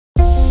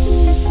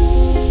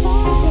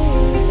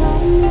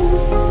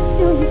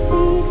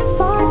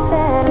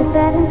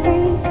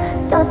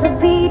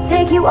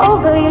you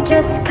over, you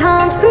just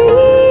can't breathe.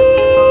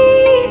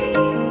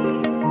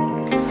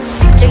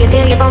 Do you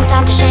feel your bones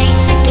start to shake?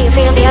 Do you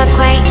feel the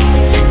earthquake?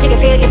 Do you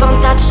feel your bones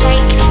start to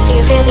shake? Do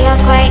you feel the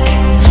earthquake?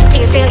 Do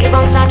you feel your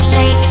bones start to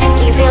shake?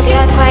 Do you feel the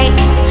earthquake?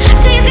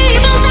 Do you feel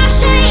your bones start to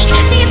shake?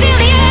 Do you feel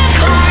the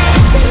earthquake?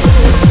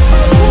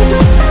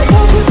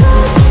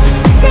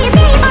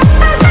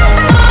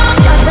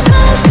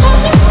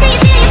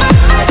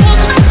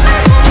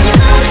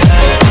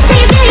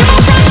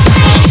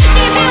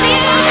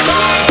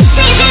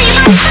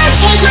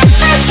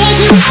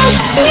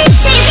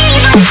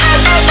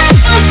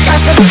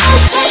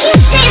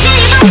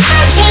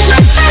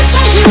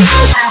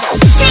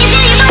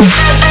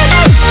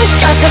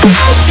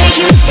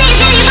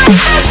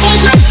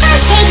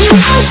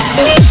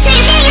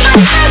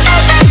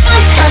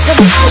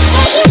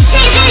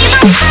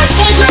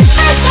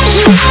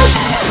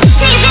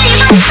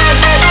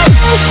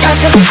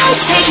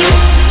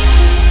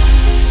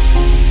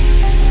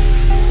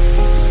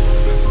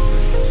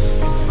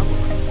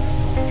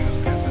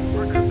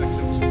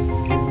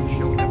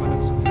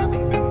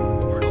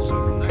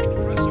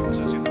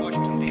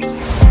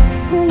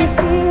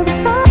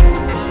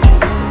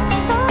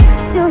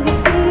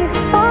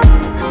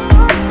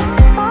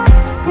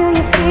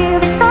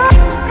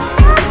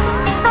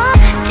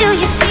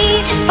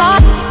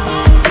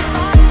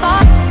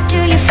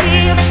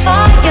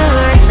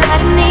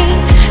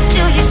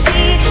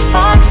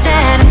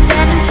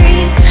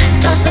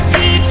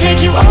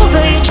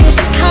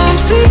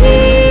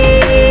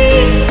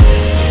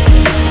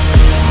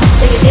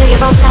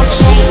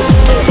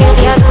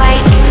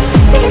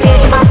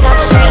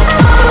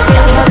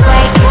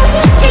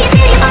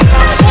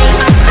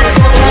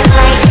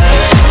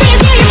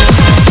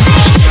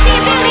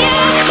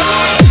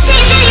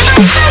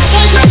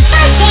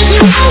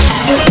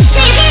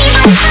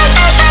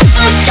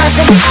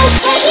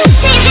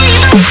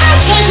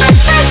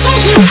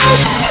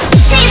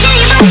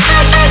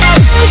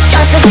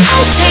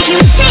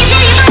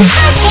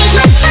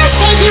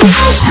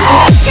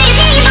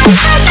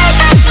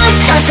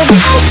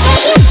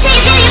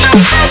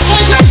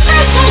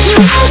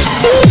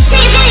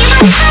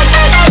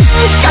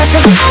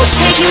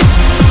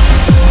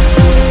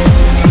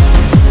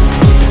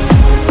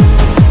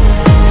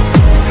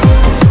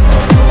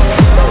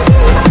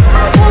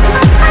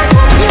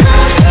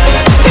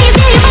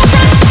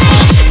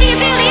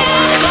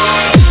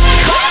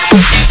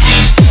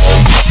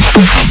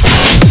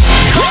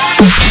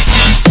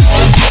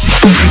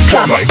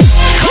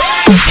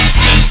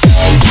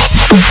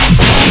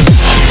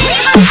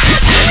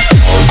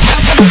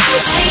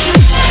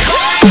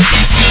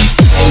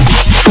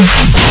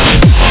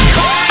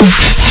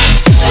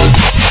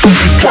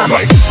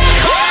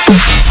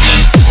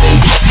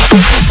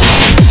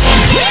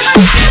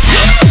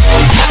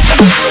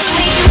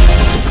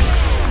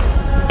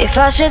 If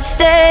I should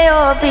stay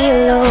or be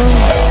alone,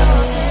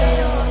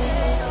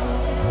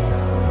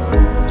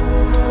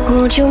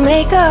 won't you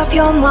make up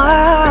your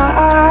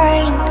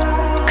mind?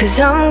 'Cause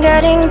I'm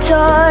getting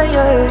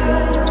tired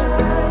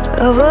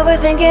of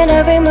overthinking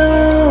every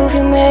move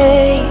you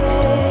make,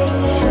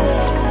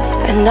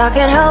 and I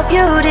can help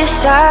you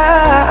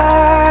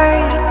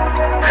decide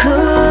who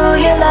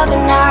you're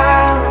loving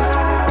now,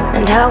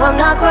 and how I'm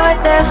not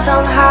quite there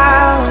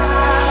somehow.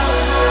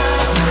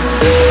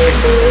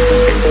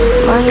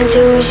 My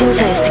intuition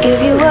says to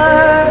give you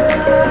up,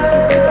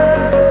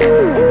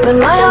 but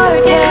my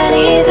heart can't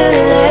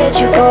easily let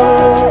you go.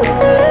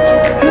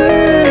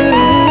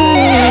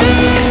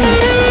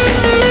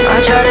 I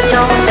try to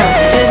tell myself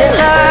this isn't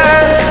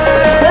love,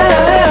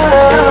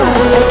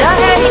 and I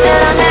hate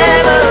that I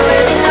never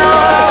really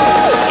know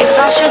if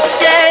I should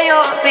stay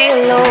or be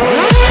alone.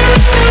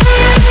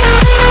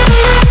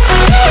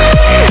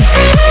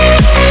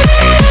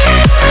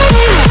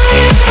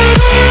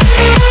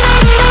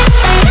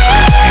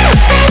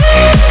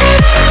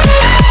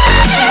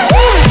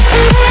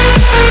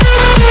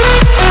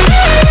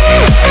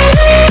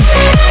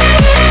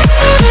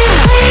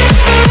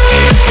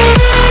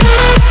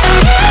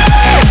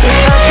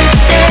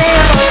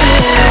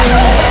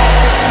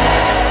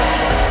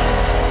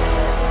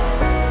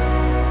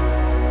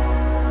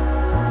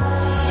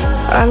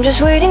 I'm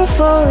just waiting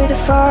for the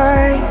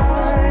fight,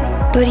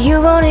 but you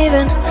won't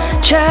even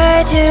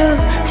try to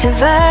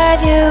survive.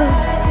 You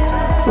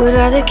would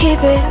rather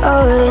keep it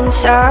all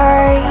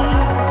inside,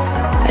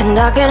 and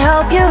I can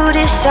help you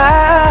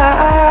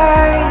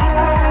decide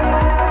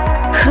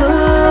who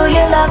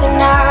you're loving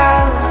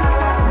now,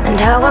 and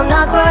how I'm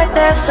not quite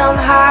there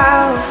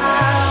somehow.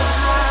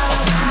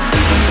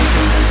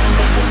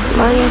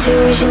 My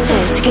intuition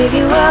says to give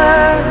you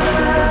up,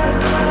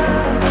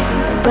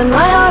 but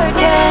my heart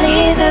can't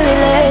easily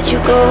let you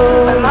go.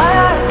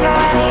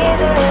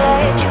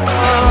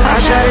 I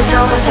try to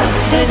tell myself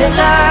this isn't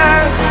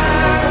love,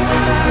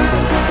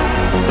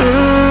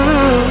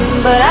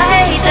 but I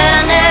hate that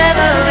I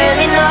never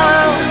really know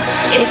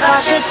if I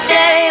should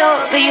stay or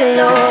be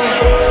alone.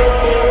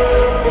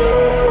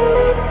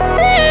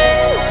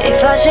 If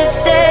I should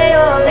stay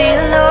or be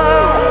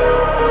alone.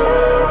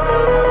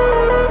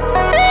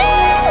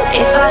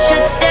 If I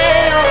should stay.